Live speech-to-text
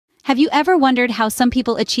Have you ever wondered how some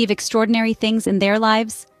people achieve extraordinary things in their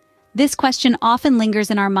lives? This question often lingers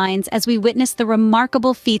in our minds as we witness the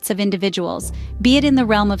remarkable feats of individuals, be it in the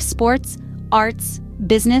realm of sports, arts,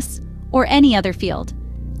 business, or any other field.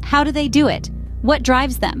 How do they do it? What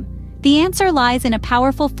drives them? The answer lies in a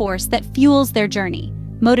powerful force that fuels their journey: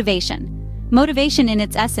 motivation. Motivation, in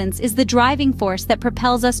its essence, is the driving force that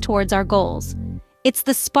propels us towards our goals. It's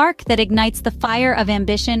the spark that ignites the fire of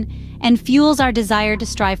ambition and fuels our desire to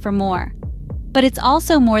strive for more. But it's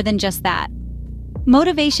also more than just that.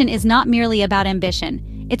 Motivation is not merely about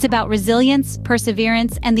ambition. It's about resilience,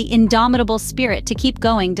 perseverance, and the indomitable spirit to keep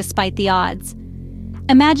going despite the odds.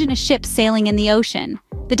 Imagine a ship sailing in the ocean.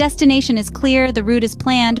 The destination is clear, the route is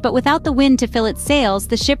planned, but without the wind to fill its sails,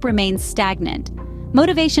 the ship remains stagnant.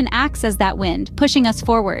 Motivation acts as that wind, pushing us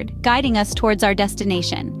forward, guiding us towards our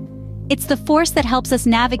destination. It's the force that helps us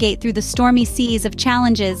navigate through the stormy seas of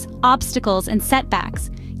challenges, obstacles, and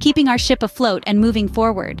setbacks, keeping our ship afloat and moving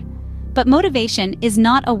forward. But motivation is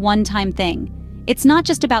not a one-time thing. It's not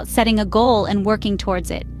just about setting a goal and working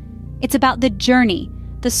towards it. It's about the journey,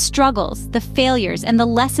 the struggles, the failures, and the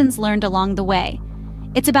lessons learned along the way.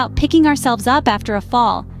 It's about picking ourselves up after a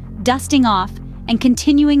fall, dusting off, and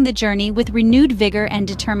continuing the journey with renewed vigor and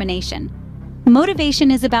determination.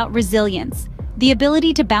 Motivation is about resilience, the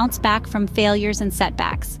ability to bounce back from failures and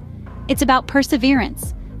setbacks. It's about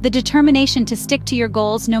perseverance, the determination to stick to your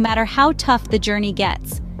goals no matter how tough the journey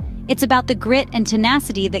gets. It's about the grit and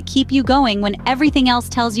tenacity that keep you going when everything else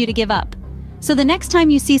tells you to give up. So the next time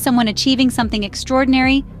you see someone achieving something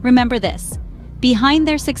extraordinary, remember this: behind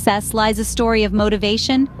their success lies a story of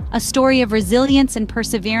motivation, a story of resilience and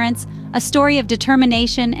perseverance, a story of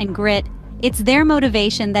determination and grit. It's their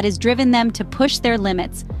motivation that has driven them to push their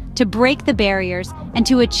limits, to break the barriers, and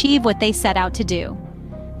to achieve what they set out to do.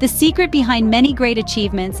 The secret behind many great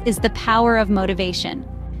achievements is the power of motivation.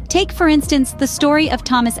 Take, for instance, the story of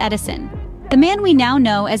Thomas Edison. The man we now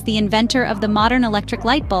know as the inventor of the modern electric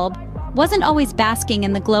light bulb wasn't always basking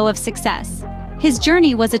in the glow of success. His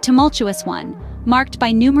journey was a tumultuous one, marked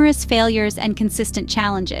by numerous failures and consistent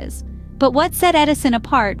challenges. But what set Edison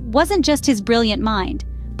apart wasn't just his brilliant mind,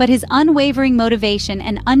 but his unwavering motivation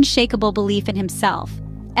and unshakable belief in himself.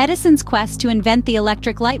 Edison's quest to invent the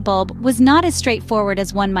electric light bulb was not as straightforward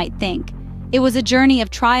as one might think. It was a journey of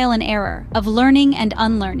trial and error, of learning and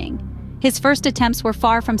unlearning. His first attempts were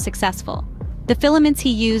far from successful. The filaments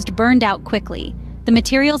he used burned out quickly, the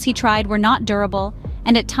materials he tried were not durable,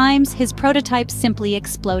 and at times his prototypes simply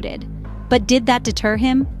exploded. But did that deter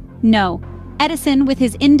him? No. Edison, with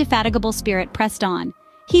his indefatigable spirit, pressed on.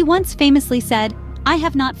 He once famously said, "I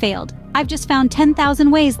have not failed. I've just found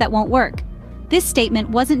 10,000 ways that won't work." This statement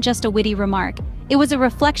wasn't just a witty remark. It was a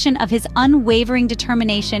reflection of his unwavering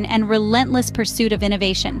determination and relentless pursuit of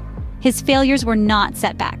innovation. His failures were not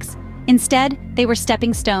setbacks. Instead, they were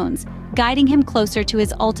stepping stones, guiding him closer to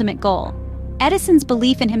his ultimate goal. Edison's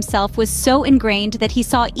belief in himself was so ingrained that he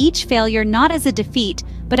saw each failure not as a defeat,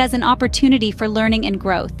 but as an opportunity for learning and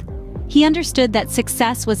growth. He understood that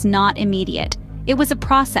success was not immediate. It was a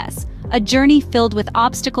process, a journey filled with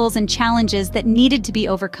obstacles and challenges that needed to be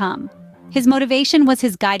overcome. His motivation was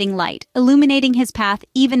his guiding light, illuminating his path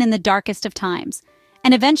even in the darkest of times.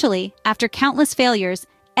 And eventually, after countless failures,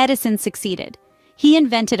 Edison succeeded. He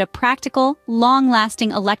invented a practical,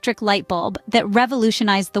 long-lasting electric light bulb that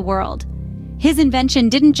revolutionized the world. His invention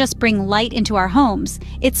didn't just bring light into our homes,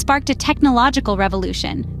 it sparked a technological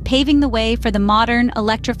revolution, paving the way for the modern,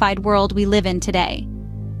 electrified world we live in today.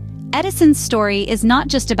 Edison's story is not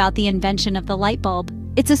just about the invention of the light bulb.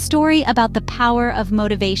 It's a story about the power of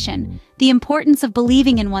motivation, the importance of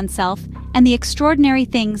believing in oneself, and the extraordinary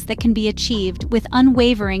things that can be achieved with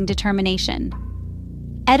unwavering determination.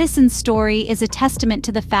 Edison's story is a testament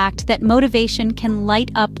to the fact that motivation can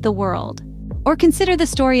light up the world. Or consider the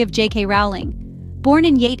story of J.K. Rowling. Born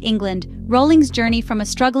in Yate, England, Rowling's journey from a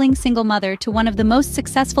struggling single mother to one of the most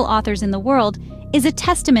successful authors in the world is a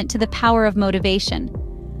testament to the power of motivation.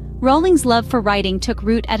 Rowling's love for writing took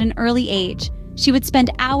root at an early age. She would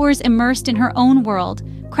spend hours immersed in her own world,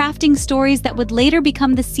 crafting stories that would later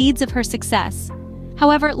become the seeds of her success.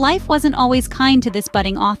 However, life wasn't always kind to this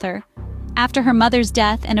budding author. After her mother's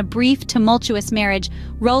death and a brief, tumultuous marriage,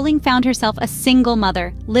 Rowling found herself a single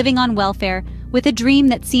mother, living on welfare, with a dream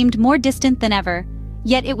that seemed more distant than ever.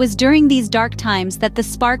 Yet it was during these dark times that the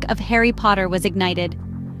spark of Harry Potter was ignited.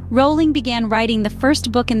 Rowling began writing the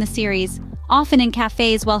first book in the series, often in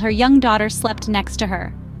cafes while her young daughter slept next to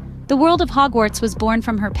her. The world of Hogwarts was born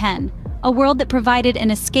from her pen, a world that provided an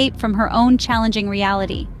escape from her own challenging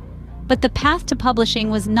reality. But the path to publishing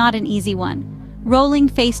was not an easy one. Rowling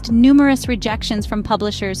faced numerous rejections from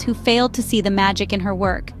publishers who failed to see the magic in her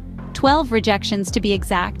work. 12 rejections to be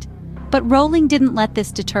exact. But Rowling didn't let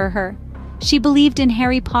this deter her. She believed in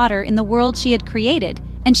Harry Potter, in the world she had created,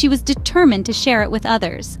 and she was determined to share it with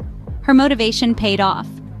others. Her motivation paid off.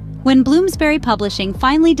 When Bloomsbury Publishing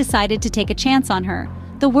finally decided to take a chance on her,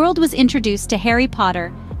 the world was introduced to Harry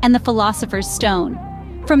Potter and the Philosopher's Stone.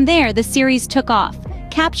 From there, the series took off,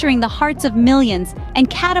 capturing the hearts of millions and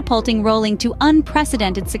catapulting Rowling to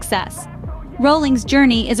unprecedented success. Rowling's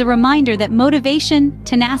journey is a reminder that motivation,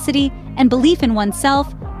 tenacity, and belief in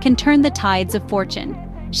oneself can turn the tides of fortune.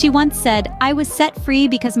 She once said, "I was set free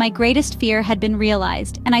because my greatest fear had been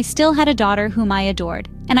realized, and I still had a daughter whom I adored,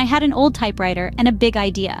 and I had an old typewriter and a big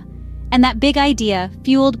idea." And that big idea,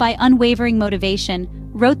 fueled by unwavering motivation,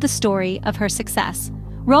 wrote the story of her success.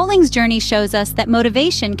 Rowling's journey shows us that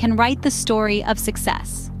motivation can write the story of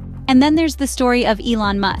success. And then there's the story of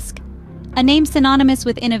Elon Musk. A name synonymous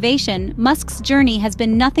with innovation, Musk's journey has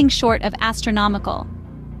been nothing short of astronomical.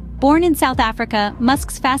 Born in South Africa,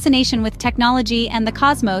 Musk's fascination with technology and the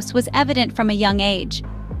cosmos was evident from a young age.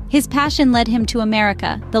 His passion led him to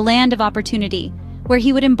America, the land of opportunity, where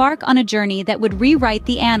he would embark on a journey that would rewrite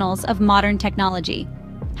the annals of modern technology.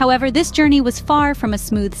 However, this journey was far from a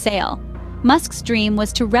smooth sail. Musk's dream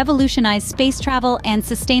was to revolutionize space travel and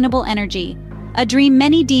sustainable energy, a dream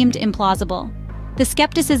many deemed implausible. The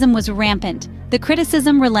skepticism was rampant, the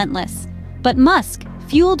criticism relentless. But Musk,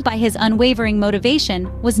 fueled by his unwavering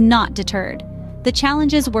motivation, was not deterred. The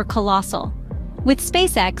challenges were colossal. With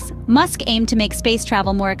SpaceX, Musk aimed to make space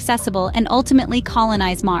travel more accessible and ultimately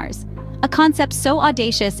colonize Mars. A concept so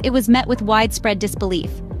audacious it was met with widespread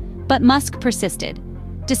disbelief. But Musk persisted.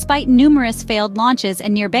 Despite numerous failed launches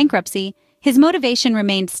and near bankruptcy, his motivation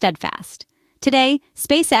remained steadfast. Today,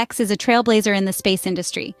 SpaceX is a trailblazer in the space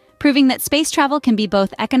industry, proving that space travel can be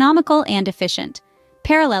both economical and efficient.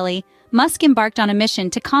 Parallelly, Musk embarked on a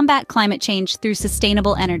mission to combat climate change through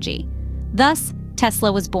sustainable energy. Thus,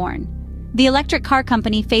 Tesla was born. The electric car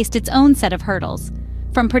company faced its own set of hurdles.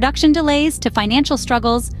 From production delays to financial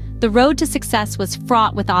struggles, the road to success was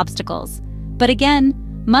fraught with obstacles. But again,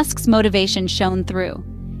 Musk's motivation shone through.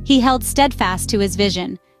 He held steadfast to his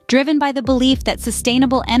vision, driven by the belief that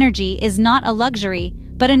sustainable energy is not a luxury,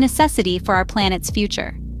 but a necessity for our planet's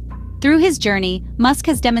future. Through his journey, Musk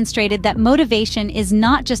has demonstrated that motivation is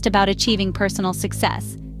not just about achieving personal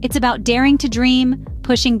success. It's about daring to dream,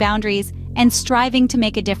 pushing boundaries, and striving to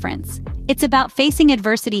make a difference. It's about facing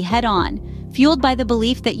adversity head-on, fueled by the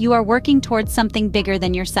belief that you are working towards something bigger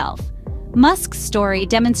than yourself. Musk's story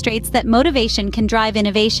demonstrates that motivation can drive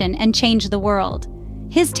innovation and change the world.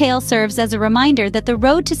 His tale serves as a reminder that the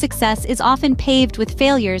road to success is often paved with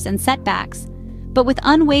failures and setbacks. But with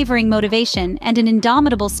unwavering motivation and an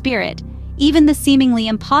indomitable spirit, even the seemingly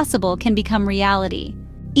impossible can become reality.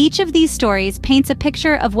 Each of these stories paints a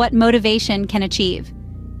picture of what motivation can achieve.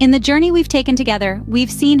 In the journey we've taken together,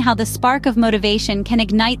 we've seen how the spark of motivation can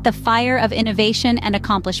ignite the fire of innovation and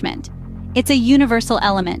accomplishment. It's a universal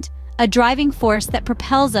element, a driving force that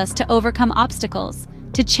propels us to overcome obstacles,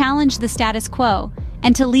 to challenge the status quo,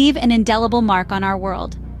 and to leave an indelible mark on our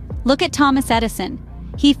world. Look at Thomas Edison.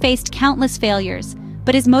 He faced countless failures,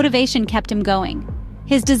 but his motivation kept him going.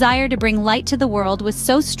 His desire to bring light to the world was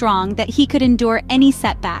so strong that he could endure any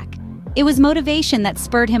setback. It was motivation that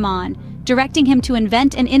spurred him on, directing him to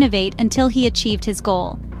invent and innovate until he achieved his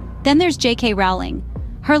goal. Then there's J.K. Rowling.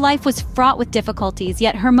 Her life was fraught with difficulties,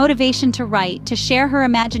 yet her motivation to write, to share her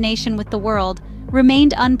imagination with the world,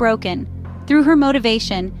 remained unbroken. Through her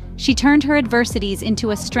motivation, she turned her adversities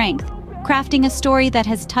into a strength, crafting a story that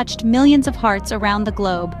has touched millions of hearts around the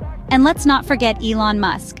globe. And let's not forget Elon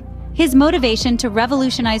Musk. His motivation to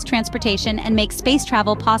revolutionize transportation and make space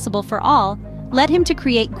travel possible for all led him to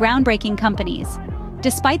create groundbreaking companies.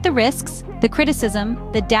 Despite the risks, the criticism,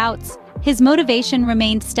 the doubts, his motivation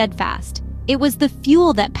remained steadfast. It was the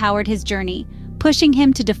fuel that powered his journey, pushing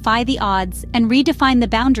him to defy the odds and redefine the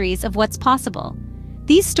boundaries of what's possible.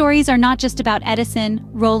 These stories are not just about Edison,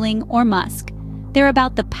 Rowling, or Musk. They're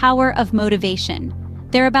about the power of motivation.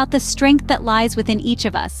 They're about the strength that lies within each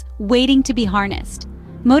of us, waiting to be harnessed.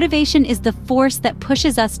 Motivation is the force that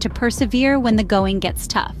pushes us to persevere when the going gets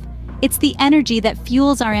tough. It's the energy that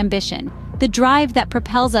fuels our ambition, the drive that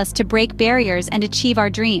propels us to break barriers and achieve our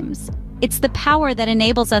dreams. It's the power that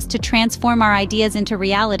enables us to transform our ideas into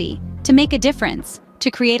reality, to make a difference,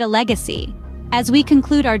 to create a legacy. As we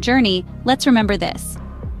conclude our journey, let's remember this.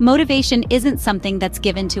 Motivation isn't something that's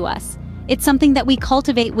given to us. It's something that we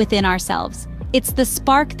cultivate within ourselves. It's the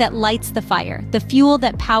spark that lights the fire, the fuel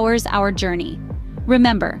that powers our journey.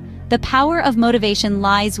 Remember, the power of motivation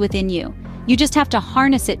lies within you. You just have to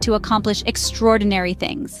harness it to accomplish extraordinary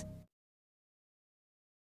things.